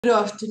Good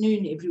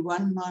afternoon,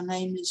 everyone. My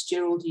name is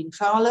Geraldine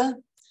Fowler.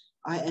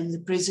 I am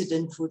the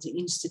president for the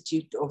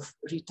Institute of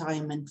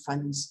Retirement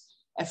Funds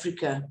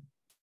Africa.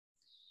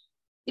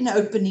 In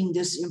opening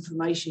this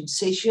information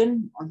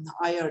session on the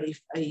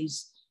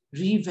IRFA's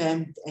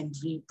revamped and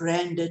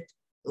rebranded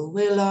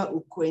Lwela,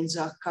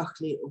 Ukwenza,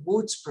 Kahle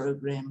Awards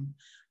program,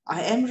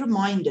 I am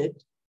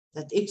reminded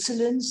that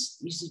excellence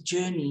is a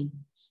journey,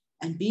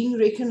 and being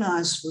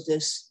recognized for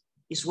this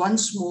is one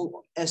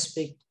small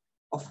aspect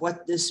of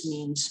what this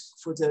means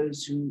for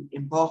those who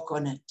embark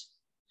on it.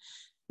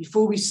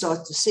 Before we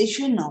start the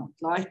session, I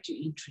would like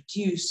to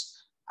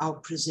introduce our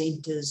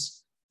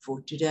presenters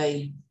for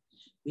today.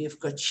 We have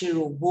got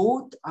Cheryl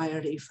Ward,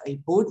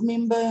 IRFA board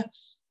member,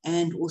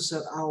 and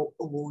also our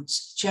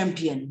awards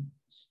champion.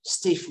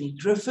 Stephanie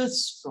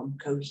Griffiths from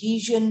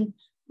Cohesion,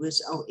 who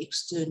is our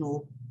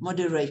external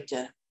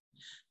moderator.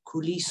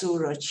 Kuliso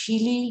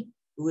Rachili,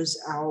 who is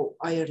our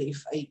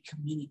IRFA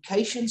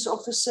communications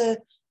officer,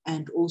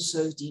 and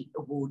also the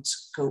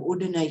awards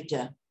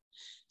coordinator.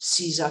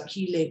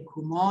 Sizakile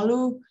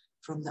Kumalu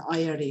from the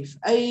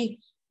IRFA,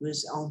 who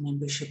is our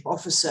membership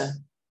officer.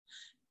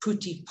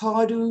 Puti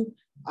Padu,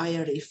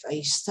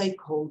 IRFA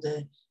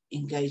stakeholder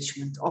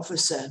engagement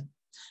officer.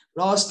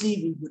 Lastly,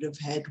 we would have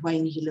had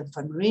Wayne Hiller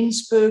van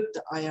Rensburg,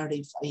 the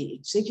IRFA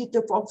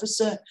executive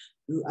officer,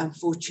 who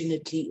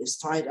unfortunately is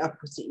tied up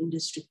with the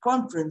industry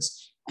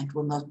conference and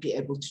will not be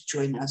able to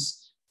join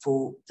us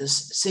for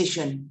this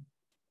session.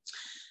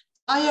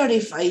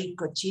 IRFA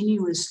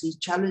continuously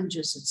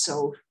challenges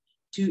itself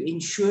to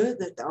ensure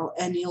that our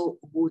annual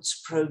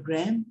awards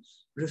program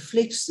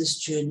reflects this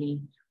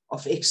journey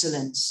of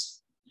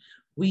excellence.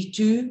 We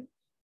too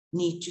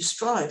need to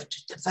strive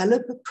to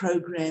develop a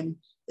program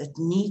that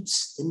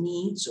meets the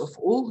needs of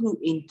all who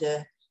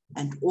enter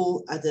and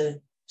all other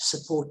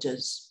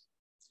supporters.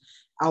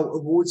 Our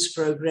awards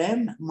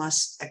program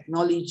must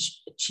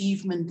acknowledge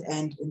achievement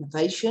and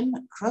innovation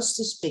across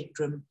the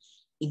spectrum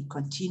in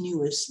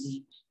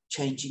continuously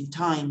changing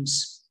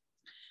times.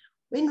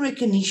 When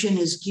recognition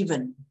is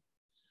given,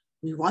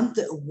 we want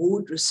the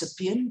award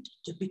recipient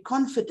to be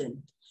confident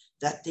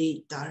that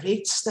the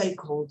direct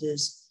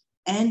stakeholders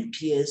and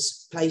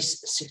peers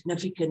place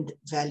significant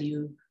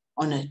value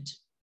on it.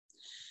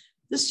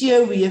 This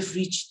year, we have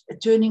reached a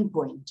turning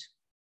point.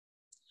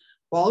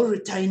 While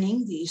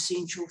retaining the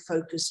essential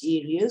focus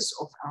areas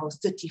of our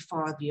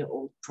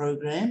 35-year-old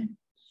program,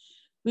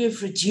 we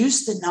have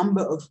reduced the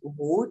number of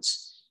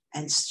awards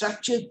and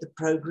structured the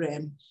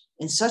program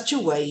in such a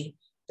way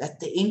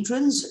that the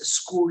entrants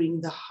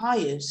scoring the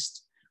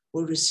highest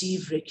will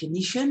receive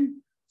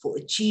recognition for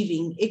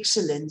achieving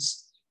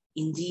excellence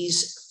in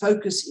these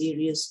focus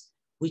areas,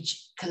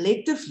 which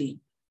collectively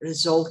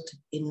result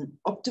in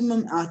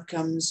optimum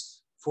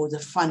outcomes for the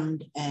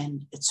fund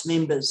and its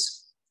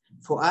members.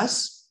 For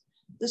us,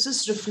 this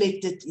is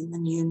reflected in the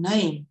new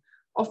name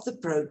of the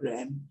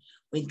program,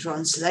 when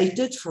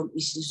translated from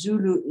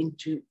isiZulu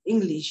into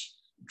English,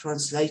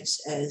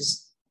 translates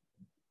as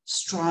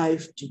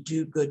Strive to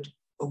Do Good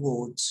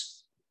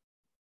Awards.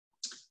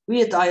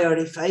 We at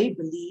IRFA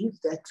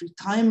believe that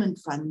retirement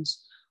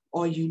funds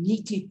are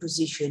uniquely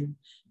positioned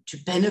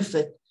to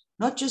benefit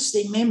not just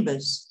their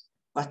members,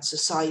 but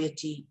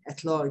society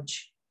at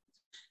large.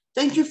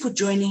 Thank you for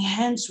joining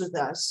hands with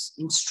us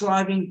in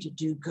striving to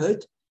do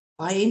good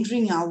by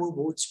entering our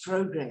awards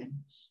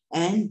program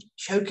and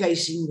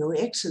showcasing your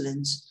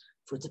excellence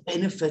for the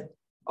benefit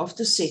of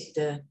the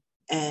sector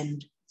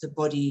and the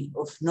body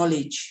of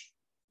knowledge.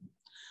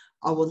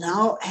 I will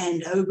now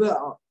hand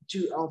over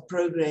to our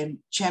program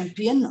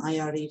champion,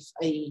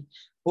 IRFA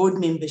board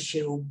member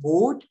Cheryl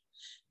Ward,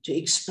 to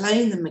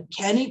explain the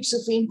mechanics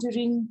of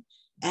entering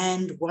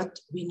and what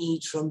we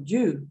need from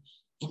you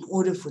in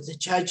order for the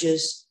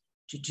judges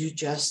to do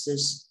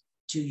justice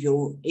to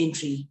your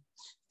entry.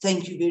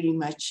 Thank you very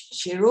much,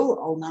 Cheryl.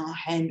 I'll now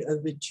hand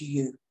over to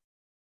you.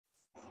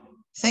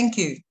 Thank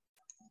you.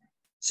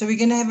 So we're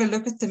going to have a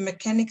look at the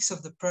mechanics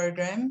of the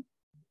program.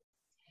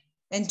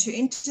 And to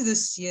enter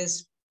this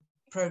year's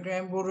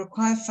program will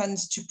require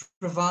funds to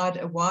provide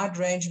a wide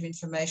range of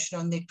information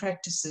on their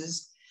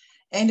practices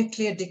and a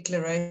clear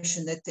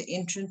declaration that the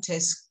entrant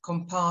has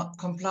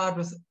complied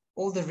with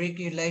all the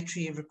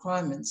regulatory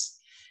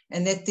requirements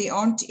and that there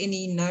aren't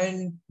any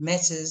known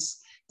matters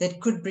that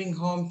could bring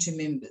harm to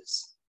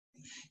members.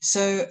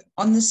 So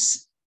on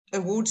this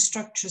award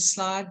structure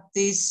slide,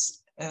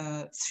 there's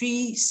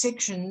 3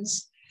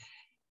 sections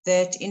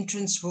that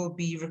entrants will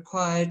be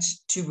required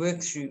to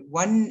work through.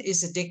 One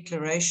is a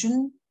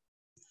declaration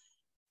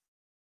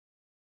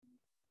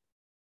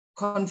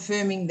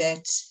confirming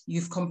that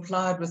you've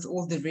complied with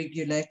all the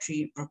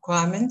regulatory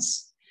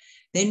requirements.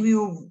 Then we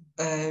will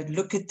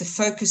look at the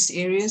focus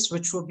areas,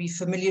 which will be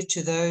familiar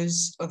to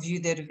those of you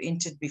that have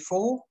entered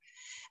before.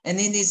 And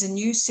then there's a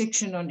new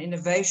section on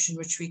innovation,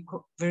 which we're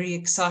very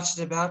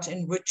excited about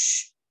and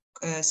which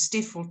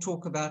Steph will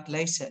talk about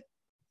later.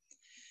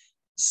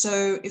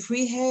 So if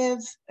we have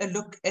a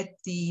look at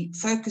the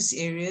focus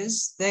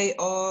areas, they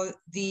are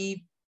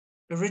the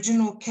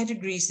original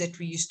categories that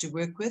we used to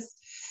work with.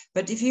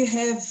 But if you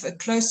have a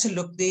closer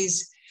look,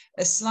 there's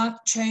a slight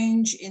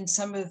change in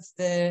some of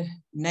the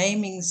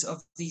namings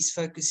of these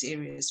focus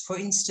areas. For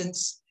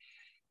instance,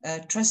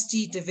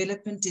 trustee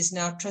development is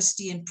now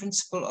trustee and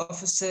principal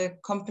officer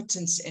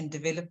competence and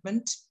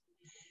development.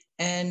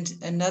 And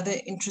another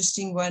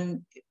interesting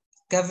one,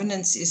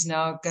 governance is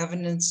now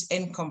governance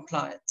and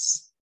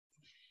compliance.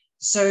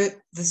 So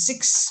the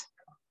 6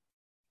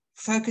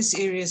 focus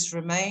areas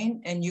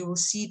remain, and you will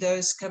see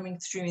those coming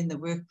through in the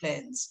work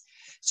plans.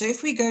 So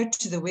if we go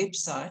to the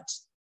website,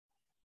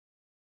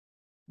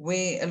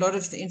 where a lot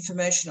of the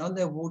information on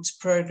the awards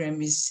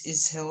program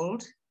is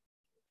held,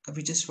 I'll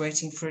be just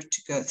waiting for it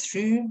to go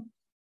through.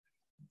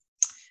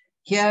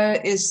 Here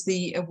is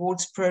the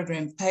awards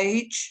program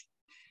page,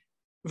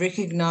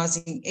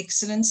 recognizing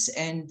excellence,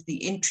 and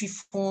the entry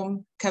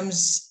form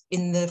comes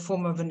in the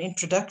form of an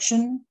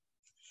introduction.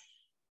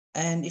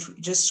 And if we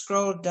just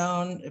scroll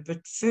down a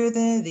bit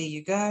further, there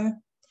you go.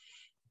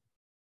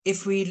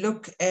 If we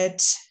look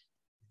at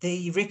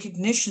the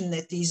recognition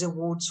that these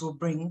awards will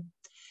bring,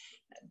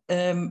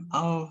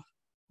 I'll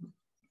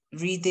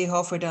read there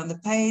halfway down the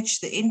page.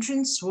 The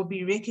entrants will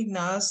be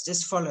recognized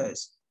as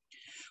follows.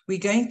 We're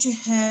going to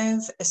have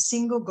a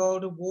single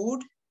gold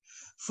award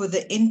for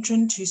the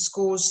entrant who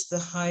scores the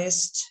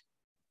highest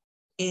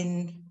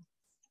in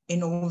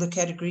all the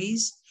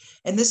categories.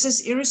 And this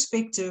is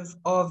irrespective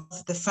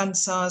of the fund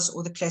size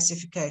or the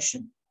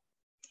classification.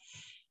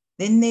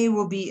 Then there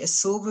will be a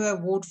silver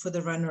award for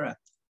the runner-up.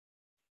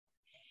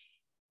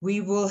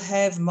 We will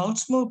have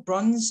multiple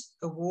bronze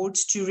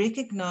awards to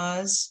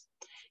recognize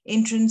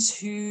entrants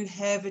who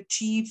have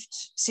achieved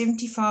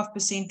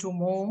 75% or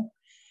more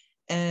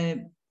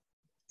in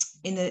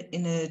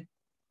a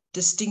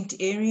distinct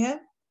area.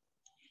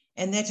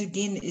 And that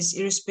again is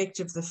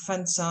irrespective of the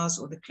fund size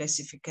or the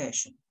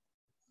classification.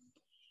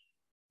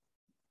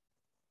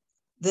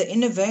 The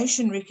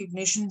innovation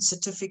recognition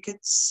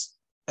certificates,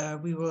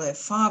 we will have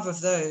 5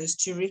 of those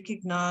to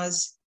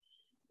recognize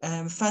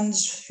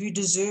funds who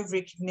deserve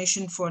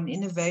recognition for an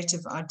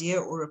innovative idea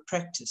or a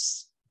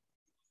practice.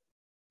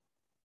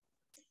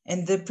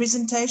 And the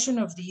presentation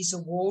of these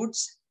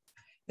awards,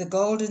 the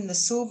gold and the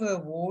silver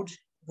award,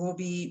 will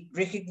be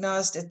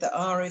recognized at the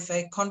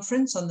IRFA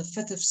conference on the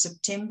 5th of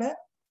September,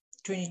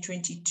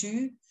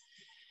 2022.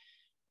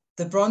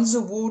 The bronze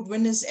award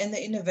winners and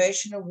the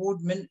innovation award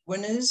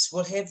winners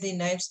will have their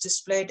names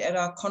displayed at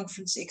our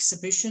conference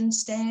exhibition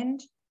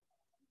stand.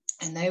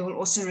 And they will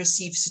also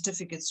receive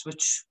certificates,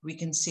 which we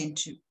can send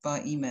to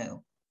by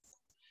email.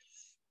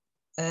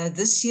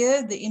 This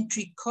year, the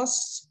entry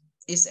cost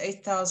is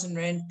 8,000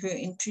 Rand per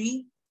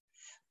entry,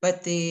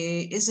 but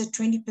there is a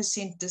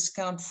 20%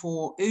 discount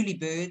for early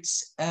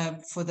birds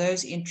for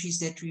those entries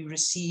that we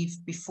receive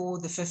before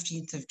the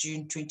 15th of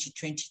June,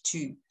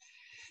 2022.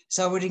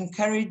 So I would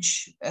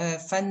encourage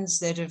funds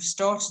that have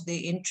started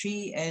their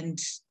entry and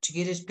to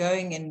get it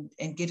going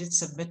and get it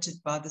submitted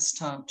by this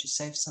time to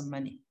save some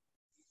money.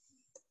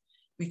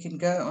 We can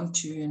go on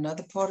to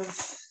another part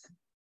of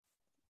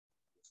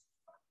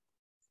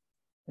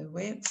the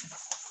web.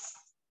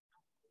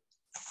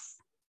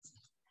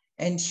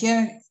 And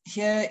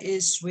here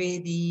is where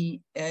the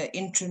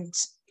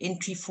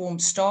entry form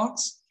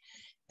starts.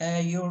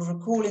 You'll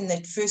recall in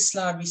that first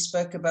slide we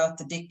spoke about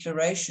the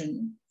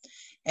declaration,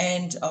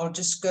 and I'll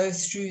just go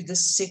through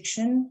this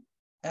section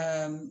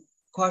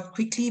quite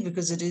quickly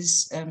because it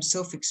is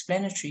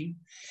self-explanatory.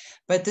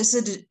 But this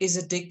is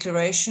a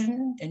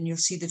declaration, and you'll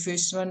see the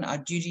first one, I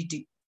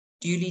duly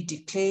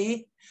declare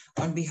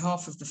on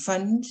behalf of the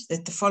fund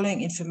that the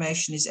following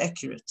information is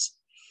accurate.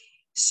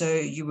 So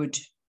you would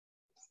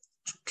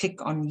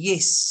click on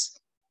yes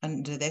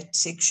under that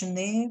section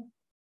there.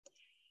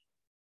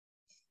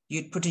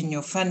 You'd put in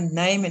your fund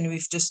name, and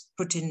we've just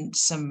put in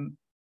some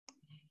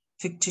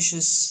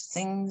fictitious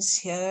things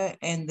here,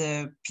 and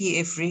the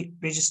PF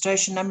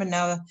registration number.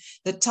 Now,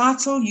 the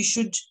title, you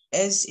should,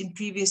 as in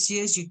previous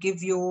years, you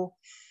give your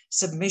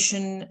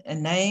submission a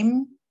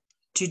name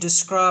to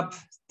describe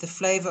the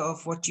flavor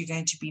of what you're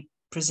going to be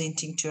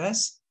presenting to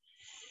us.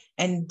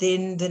 And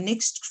then the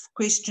next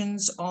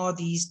questions are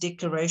these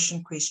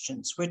declaration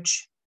questions,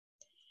 which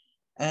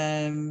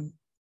have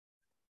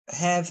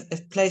a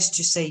place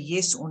to say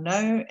yes or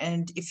no.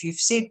 And if you've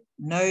said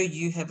no,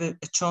 you have a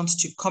chance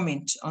to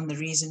comment on the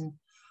reason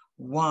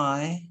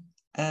why.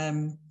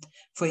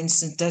 For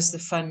instance, does the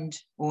fund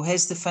or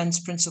has the fund's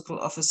principal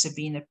officer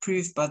been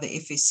approved by the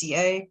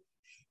FSCA?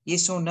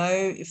 Yes or no.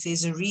 If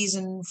there's a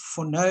reason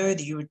for no,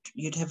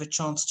 you'd have a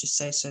chance to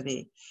say so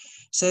there.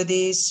 So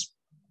there's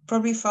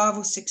probably 5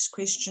 or 6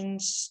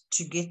 questions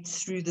to get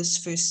through this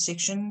first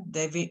section.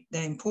 They're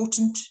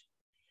important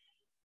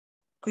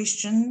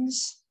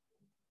questions,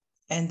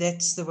 and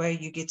that's the way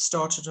you get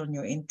started on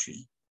your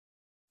entry.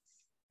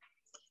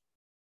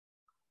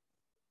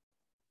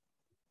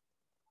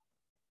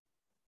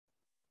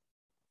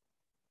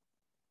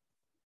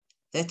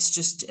 That's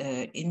just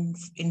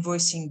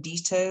invoicing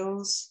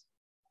details.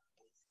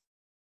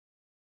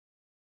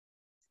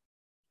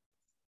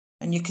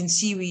 And you can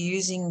see we're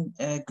using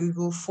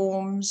Google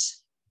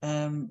Forms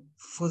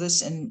for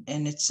this, and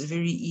it's a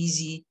very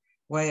easy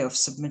way of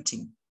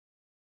submitting.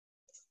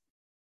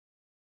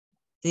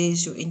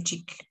 There's your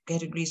entry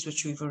categories,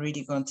 which we've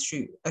already gone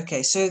through.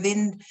 Okay, so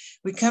then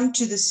we come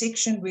to the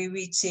section where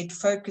we said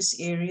focus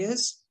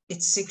areas.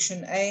 It's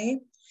section A.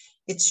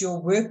 It's your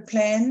work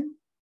plan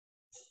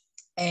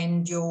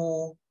and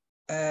your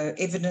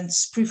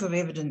evidence, proof of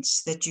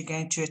evidence that you're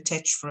going to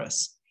attach for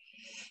us.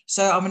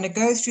 So I'm going to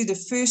go through the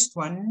first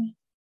one,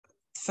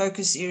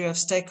 focus area of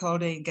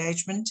stakeholder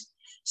engagement,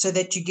 so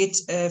that you get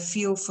a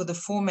feel for the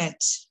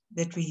format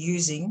that we're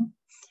using.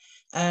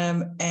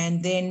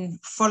 And then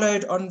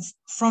followed on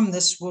from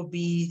this will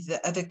be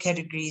the other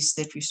categories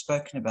that we've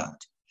spoken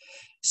about.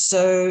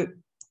 So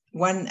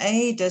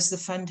 1A, does the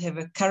fund have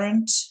a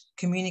current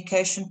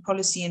communication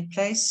policy in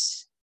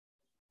place?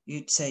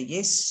 You'd say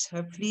yes,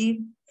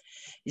 hopefully.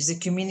 Is the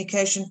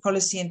communication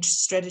policy and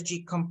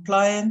strategy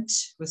compliant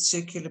with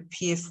Circular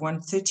PF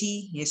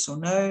 130? Yes or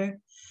no?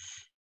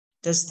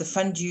 Does the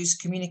fund use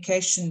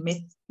communication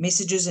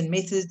messages and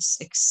methods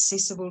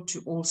accessible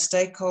to all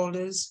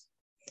stakeholders?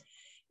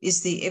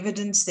 Is there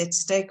evidence that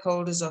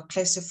stakeholders are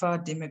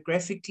classified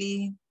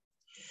demographically?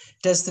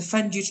 Does the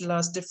fund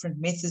utilize different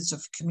methods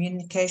of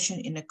communication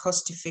in a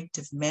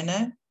cost-effective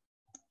manner?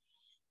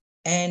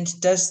 And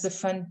does the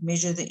fund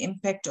measure the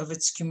impact of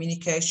its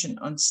communication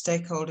on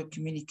stakeholder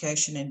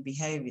communication and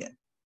behavior?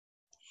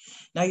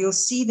 Now you'll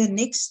see the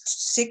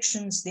next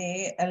sections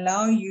there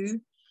allow you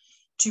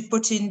to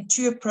put in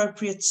 2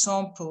 appropriate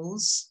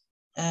samples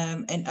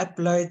and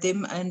upload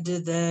them under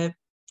the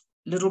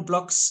little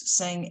blocks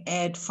saying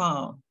add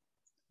file,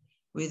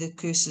 where the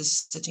cursor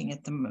is sitting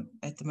at the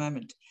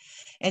moment.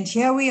 And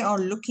here we are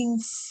looking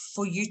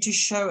for you to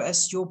show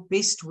us your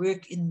best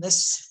work in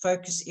this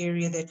focus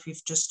area that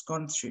we've just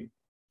gone through.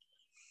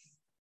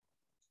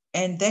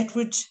 And that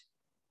would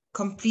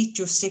complete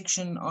your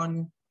section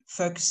on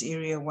focus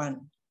area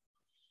 1.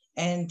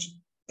 And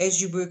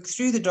as you work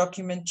through the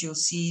document, you'll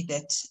see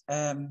that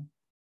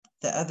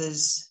the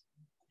others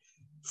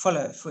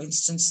follow. For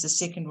instance, the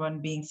second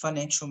one being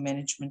financial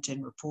management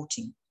and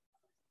reporting.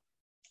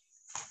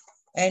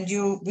 And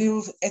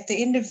we'll at the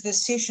end of the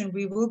session,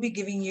 we will be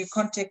giving you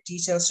contact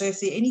details. So if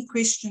there are any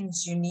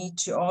questions you need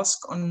to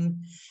ask on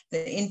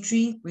the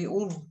entry, we're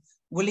all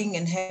willing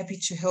and happy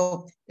to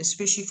help,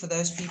 especially for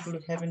those people who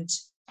haven't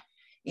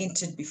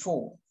entered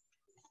before.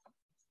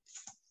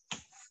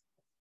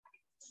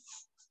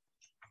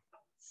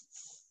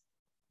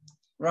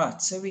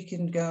 Right, so we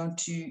can go on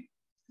to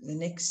the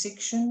next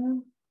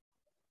section.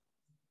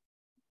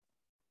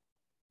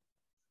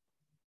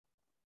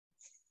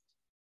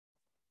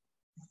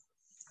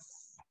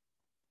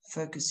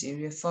 Focus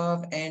area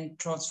 5 and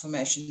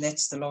transformation.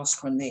 That's the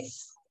last one there.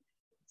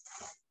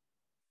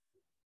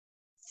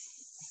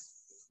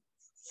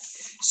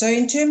 So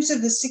in terms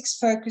of the 6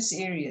 focus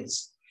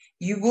areas,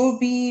 you will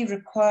be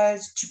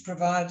required to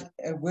provide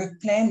a work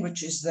plan,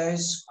 which is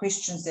those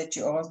questions that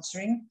you're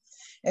answering,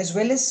 as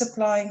well as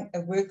supplying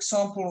a work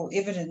sample or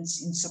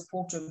evidence in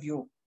support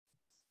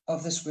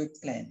of this work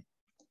plan.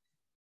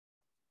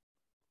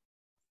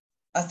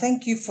 I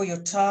thank you for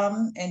your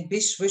time and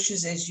best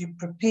wishes as you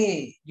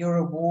prepare your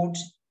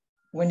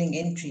award-winning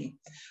entry.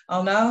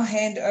 I'll now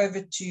hand over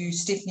to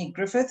Stephanie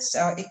Griffiths,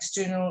 our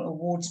external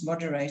awards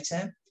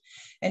moderator,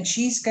 and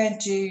she's going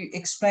to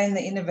explain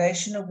the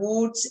Innovation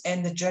Awards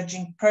and the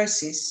judging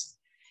process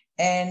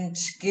and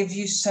give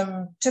you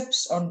some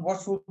tips on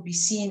what will be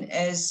seen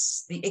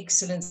as the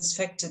excellence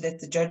factor that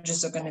the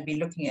judges are going to be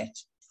looking at.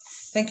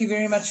 Thank you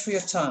very much for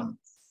your time.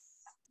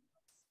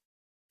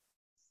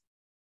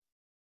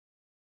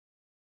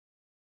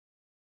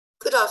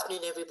 Good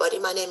afternoon, everybody.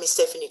 My name is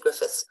Stephanie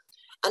Griffiths,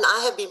 and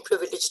I have been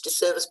privileged to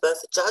serve as both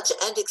a judge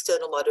and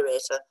external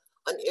moderator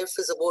on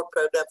IRFA's award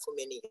program for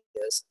many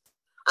years.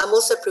 I'm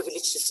also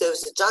privileged to serve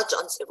as a judge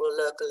on several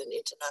local and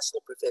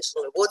international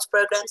professional awards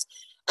programs,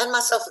 and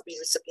myself have been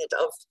recipient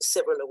of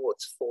several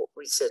awards for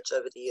research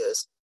over the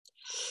years.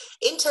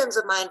 In terms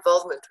of my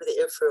involvement with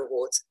the IRFA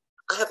Awards,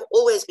 I have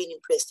always been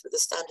impressed with the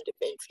standard of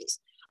entries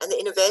and the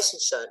innovation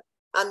shown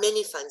by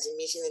many funds in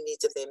meeting the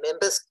needs of their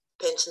members,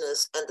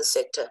 pensioners, and the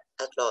sector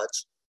at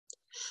large.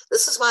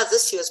 This is why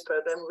this year's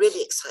program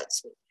really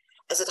excites me,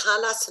 as it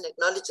highlights and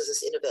acknowledges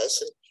this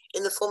innovation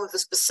in the form of a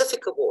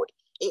specific award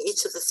in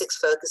each of the 6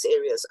 focus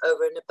areas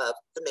over and above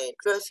the main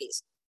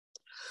trophies.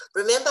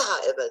 Remember,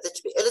 however, that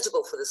to be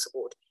eligible for this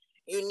award,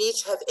 you need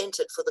to have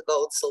entered for the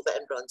gold, silver,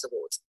 and bronze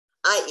awards,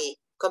 i.e.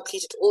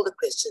 completed all the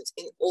questions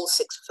in all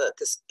 6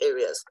 focus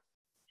areas.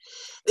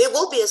 There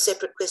will be a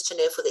separate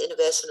questionnaire for the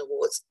Innovation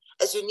Awards,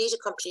 as you need to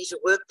complete a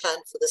work plan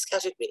for this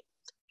category.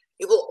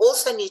 You will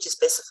also need to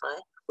specify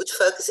which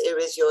focus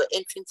areas you are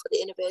entering for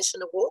the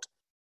Innovation Award,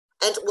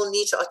 and will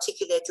need to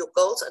articulate your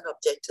goals and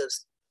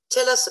objectives.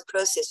 Tell us the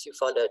process you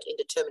followed in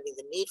determining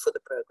the need for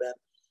the program,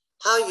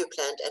 how you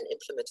planned and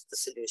implemented the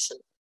solution,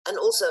 and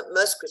also,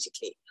 most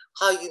critically,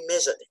 how you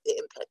measured the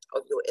impact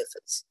of your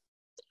efforts.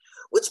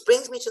 Which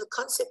brings me to the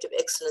concept of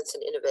excellence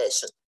and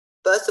innovation,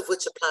 both of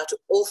which apply to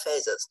all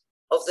phases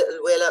of the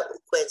Lwela,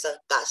 Ukwenza,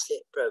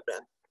 Kahle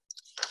program.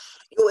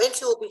 Your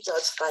entry will be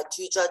judged by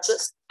 2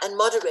 judges and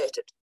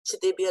moderated should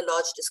there be a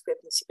large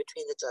discrepancy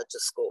between the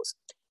judges' scores,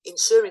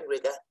 ensuring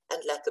rigor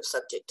and lack of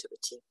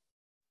subjectivity.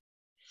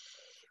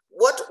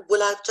 What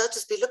will our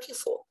judges be looking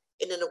for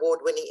in an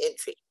award-winning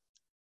entry?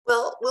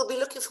 Well, we'll be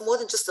looking for more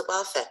than just the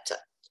wow factor,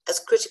 as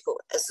critical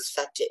as this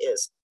factor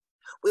is.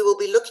 We will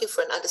be looking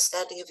for an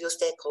understanding of your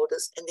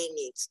stakeholders and their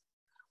needs.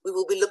 We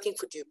will be looking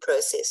for due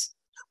process.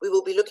 We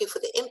will be looking for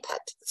the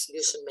impact the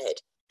solution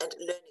made and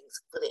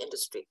learnings for the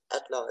industry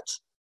at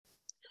large.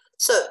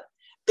 So,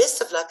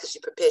 best of luck as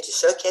you prepare to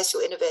showcase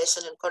your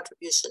innovation and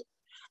contribution.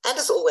 And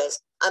as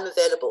always, I'm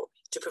available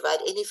to provide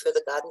any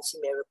further guidance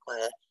you may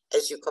require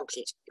as you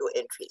complete your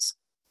entries.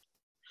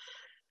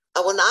 I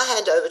will now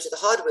hand over to the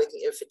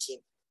hardworking IRFA team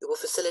who will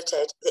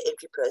facilitate the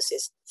entry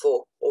process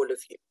for all of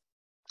you.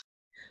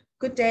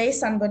 Good day,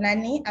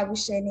 Sanbonani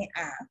Abusheni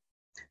A.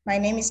 My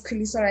name is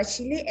Kuliso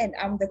Rachili and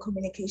I'm the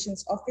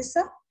Communications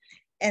Officer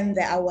and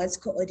the Awards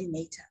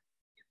Coordinator.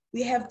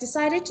 We have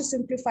decided to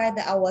simplify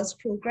the awards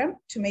program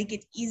to make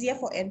it easier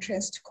for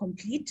entrants to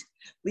complete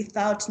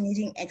without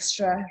needing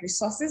extra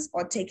resources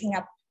or taking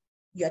up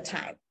your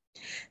time.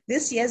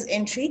 This year's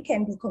entry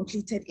can be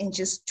completed in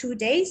just 2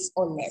 days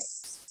or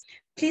less.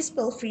 Please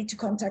feel free to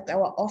contact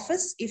our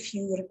office if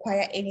you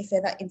require any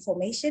further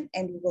information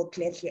and we will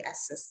gladly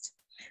assist.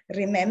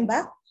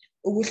 Remember,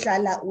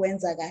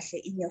 Ukwenza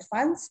Kahle in your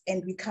funds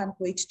and we can't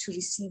wait to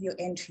receive your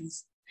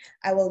entries.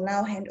 I will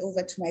now hand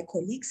over to my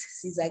colleagues,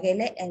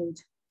 Sizakele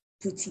and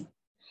Puti.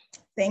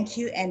 Thank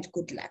you and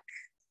good luck.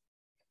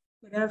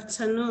 Good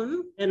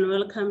afternoon and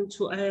welcome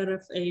to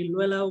IRFA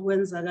Lwela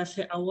Ukwenza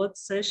Kahle Award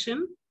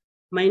session.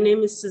 My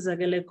name is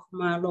Sizakele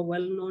Khumalo,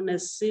 well known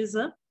as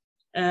Caesar,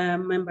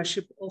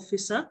 Membership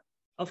Officer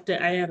of the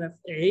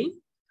IRFA.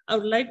 I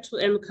would like to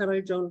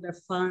encourage all the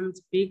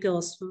funds, big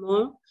or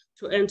small,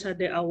 to enter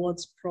the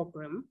awards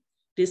program.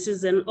 This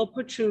is an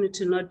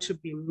opportunity not to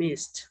be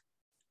missed.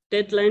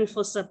 Deadline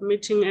for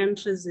submitting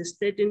entries is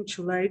 13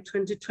 July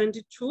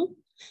 2022,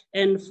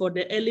 and for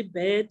the early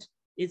bird,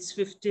 it's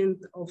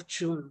 15th of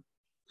June.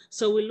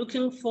 So we're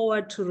looking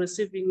forward to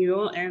receiving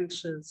your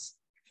entries.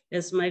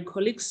 As my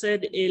colleague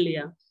said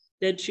earlier,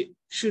 that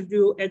should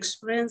you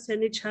experience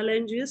any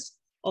challenges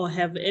or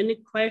have any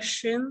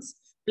questions,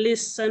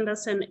 please send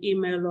us an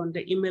email on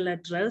the email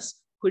address,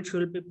 which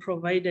will be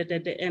provided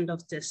at the end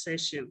of the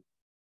session.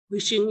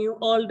 Wishing you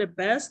all the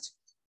best.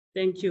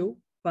 Thank you.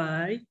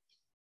 Bye.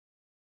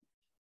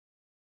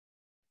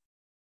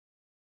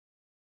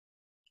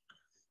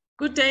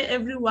 Good day,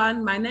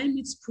 everyone. My name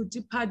is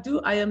Puti Padu.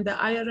 I am the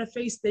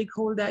IRFA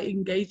Stakeholder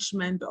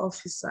Engagement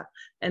Officer,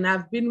 and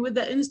I've been with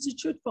the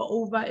Institute for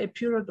over a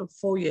period of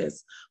 4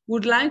 years.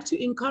 Would like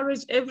to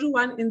encourage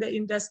everyone in the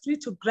industry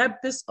to grab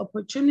this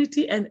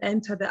opportunity and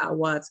enter the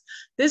awards.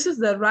 This is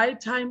the right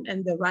time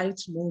and the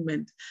right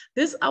moment.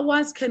 These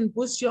awards can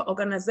boost your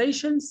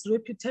organization's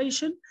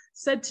reputation,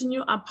 setting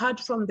you apart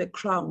from the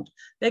crowd.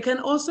 They can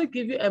also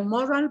give you a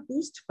moral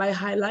boost by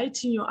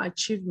highlighting your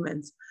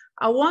achievements.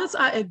 Awards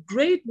are a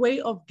great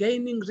way of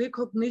gaining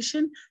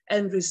recognition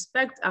and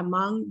respect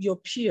among your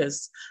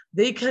peers.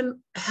 They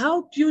can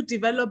help you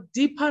develop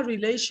deeper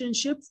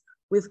relationships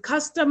with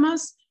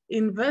customers,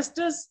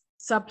 investors,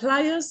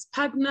 suppliers,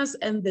 partners,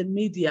 and the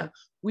media.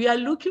 We are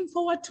looking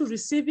forward to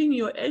receiving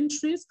your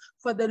entries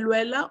for the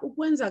Lwela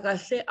Ukwenza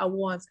Kahle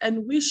Awards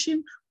and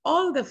wishing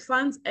all the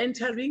fans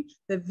entering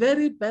the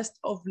very best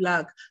of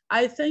luck.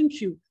 I thank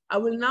you. I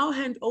will now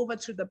hand over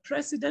to the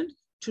president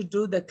to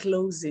do the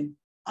closing.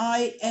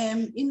 I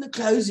am in the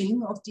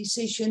closing of the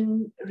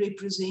session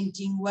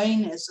representing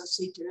Wayne. As I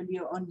said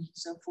earlier on,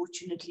 he's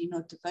unfortunately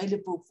not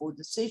available for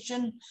the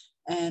session,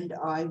 and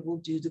I will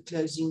do the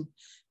closing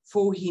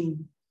for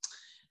him.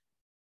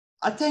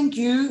 I thank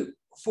you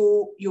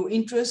for your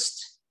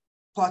interest,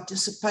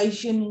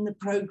 participation in the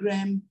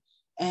program,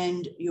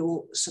 and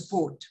your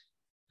support.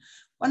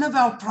 One of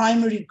our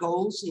primary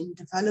goals in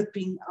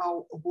developing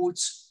our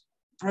awards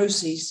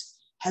process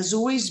has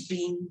always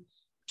been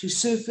to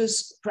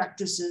surface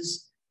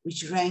practices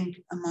which rank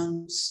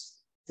amongst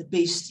the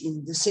best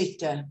in the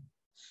sector,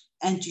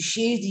 and to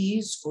share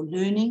these for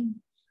learning,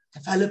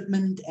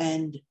 development,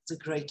 and the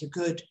greater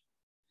good.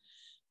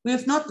 We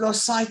have not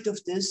lost sight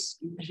of this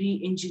in the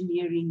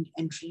re-engineering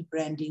and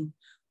rebranding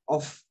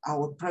of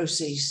our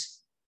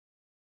process.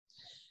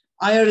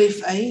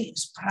 IRFA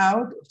is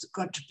proud of the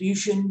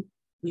contribution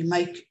we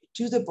make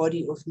to the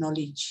body of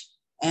knowledge,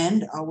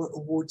 and our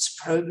awards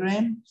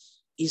program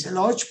is a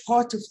large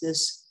part of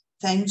this,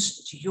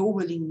 thanks to your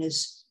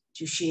willingness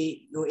to share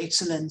your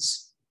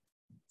excellence.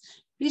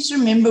 Please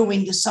remember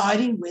when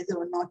deciding whether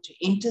or not to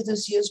enter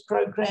this year's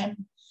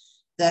program,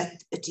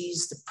 that it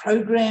is the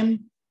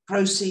program,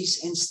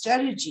 process, and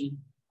strategy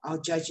our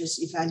judges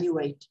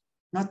evaluate,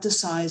 not the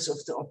size of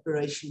the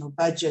operational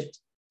budget.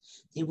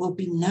 There will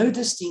be no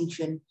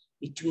distinction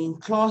between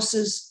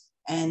classes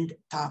and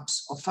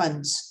types of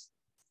funds.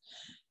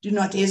 Do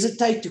not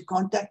hesitate to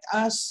contact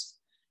us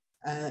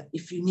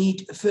if you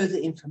need further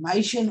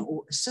information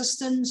or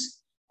assistance,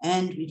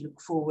 and we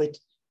look forward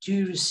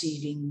to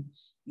receiving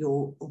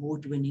your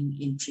award-winning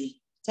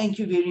entry. Thank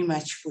you very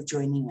much for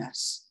joining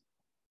us.